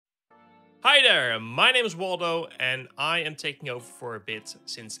Hi there, my name is Waldo and I am taking over for a bit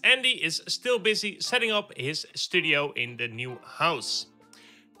since Andy is still busy setting up his studio in the new house.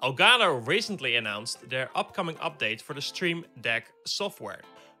 Elgato recently announced their upcoming update for the Stream Deck software,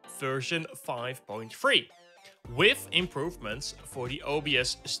 version 5.3, with improvements for the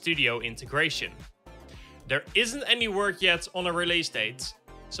OBS Studio integration. There isn't any word yet on a release date,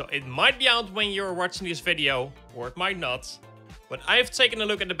 so it might be out when you're watching this video, or it might not, but I've taken a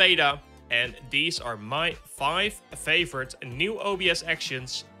look at the beta, and these are my 5 favorite new OBS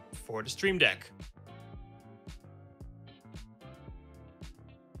actions for the Stream Deck.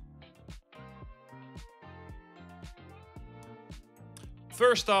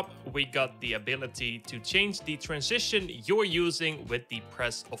 First up, we got the ability to change the transition you're using with the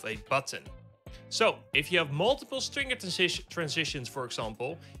press of a button. So, if you have multiple stringer transitions, for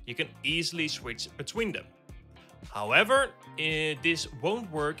example, you can easily switch between them. However, this won't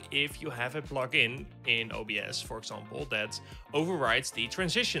work if you have a plugin in OBS, for example, that overrides the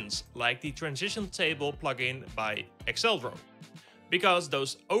transitions, like the transition table plugin by Elgato. Because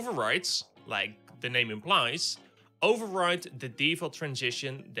those overrides, like the name implies, override the default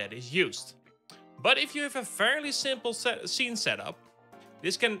transition that is used. But if you have a fairly simple scene setup,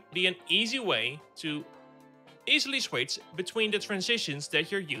 this can be an easy way to easily switch between the transitions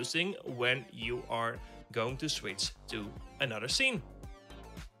that you're using when you are going to switch to another scene.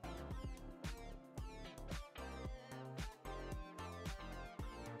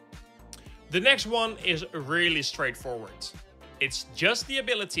 The next one is really straightforward. It's just the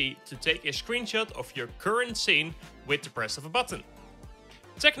ability to take a screenshot of your current scene with the press of a button.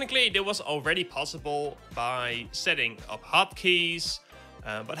 Technically, this was already possible by setting up hotkeys,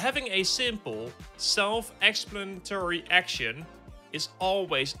 but having a simple, self-explanatory action is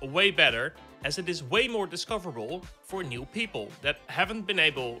always way better, as it is way more discoverable for new people that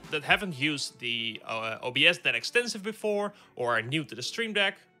haven't used the OBS that extensive before or are new to the Stream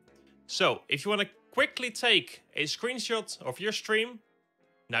Deck. So, if you want to quickly take a screenshot of your stream,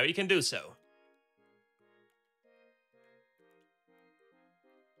 now you can do so.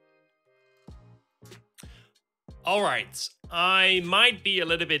 Alright, I might be a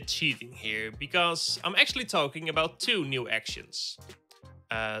little bit cheating here, because I'm actually talking about 2 new actions.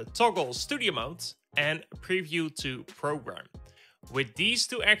 Toggle Studio Mode and Preview to Program. With these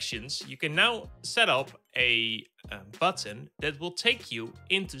 2 actions, you can now set up a button that will take you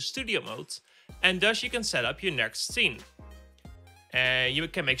into Studio Mode, and thus you can set up your next scene. You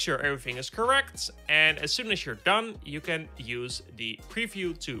can make sure everything is correct, and as soon as you're done, you can use the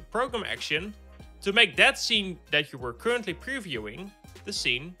Preview to Program action to make that scene that you were currently previewing the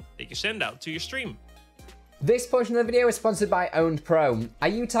scene that you send out to your stream. This portion of the video is sponsored by Owned Pro. Are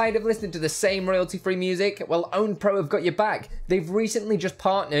you tired of listening to the same royalty-free music? Well, Owned Pro have got your back. They've recently just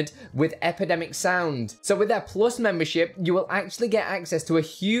partnered with Epidemic Sound. So with their Plus membership, you will actually get access to a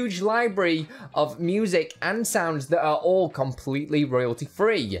huge library of music and sounds that are all completely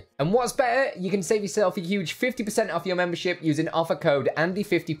royalty-free. And what's better, you can save yourself a huge 50% off your membership using offer code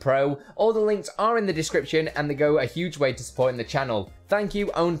Andy50Pro. All the links are in the description and they go a huge way to supporting the channel. Thank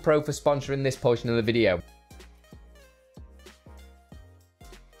you, Owned Pro, for sponsoring this portion of the video.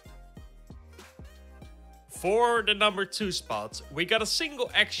 For the number 2 spot, we got a single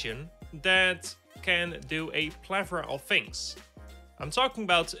action that can do a plethora of things. I'm talking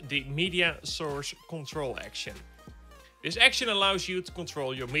about the media source control action. This action allows you to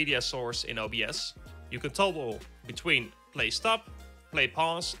control your media source in OBS. You can toggle between play stop, play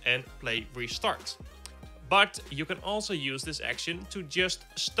pause, and play restart. But you can also use this action to just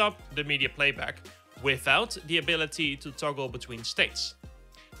stop the media playback without the ability to toggle between states.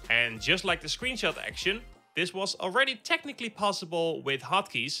 And just like the screenshot action, this was already technically possible with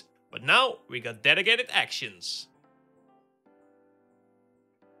hotkeys, but now we got dedicated actions.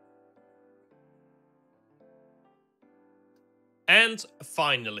 And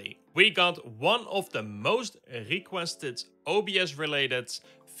finally, we got one of the most requested OBS related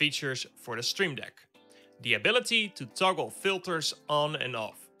features for the Stream Deck: the ability to toggle filters on and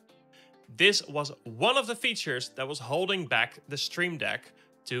off. This was one of the features that was holding back the Stream Deck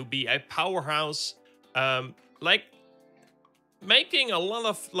to be a powerhouse, like making a lot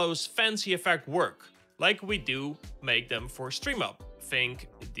of those fancy effects work, like we do make them for StreamUp. Think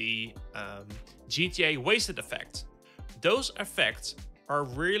the GTA wasted effect. Those effects are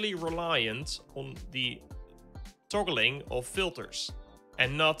really reliant on the toggling of filters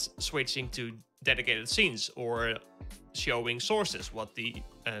and not switching to dedicated scenes or showing sources, what the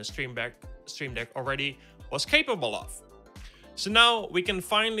Stream Deck already was capable of. So now we can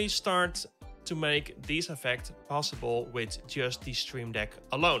finally start to make these effects possible with just the Stream Deck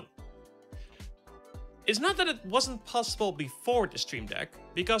alone. It's not that it wasn't possible before the Stream Deck,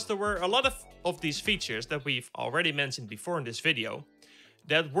 because there were a lot of these features that we've already mentioned before in this video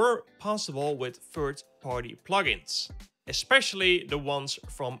that were possible with third-party plugins, especially the ones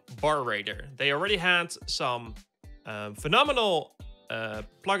from BarRaider. They already had some phenomenal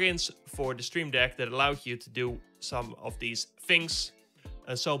plugins for the Stream Deck that allowed you to do some of these things.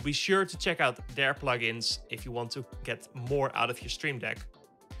 So be sure to check out their plugins if you want to get more out of your Stream Deck.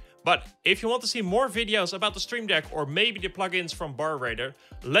 But if you want to see more videos about the Stream Deck or maybe the plugins from BarRaider,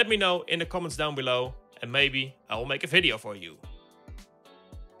 let me know in the comments down below and maybe I will make a video for you.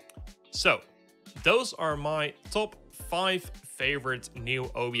 So, those are my top 5 favorite new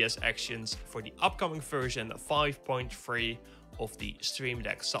OBS actions for the upcoming version 5.3 of the Stream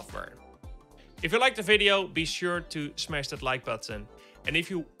Deck software. If you liked the video, be sure to smash that like button. And if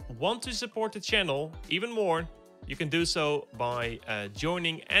you want to support the channel even more, you can do so by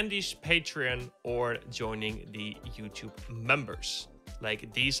joining Andy's Patreon or joining the YouTube members,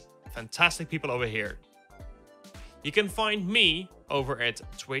 like these fantastic people over here. You can find me over at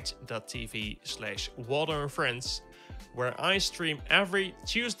twitch.tv/WalterandFriends, where I stream every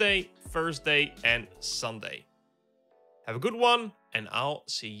Tuesday, Thursday and Sunday. Have a good one, and I'll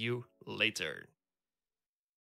see you later.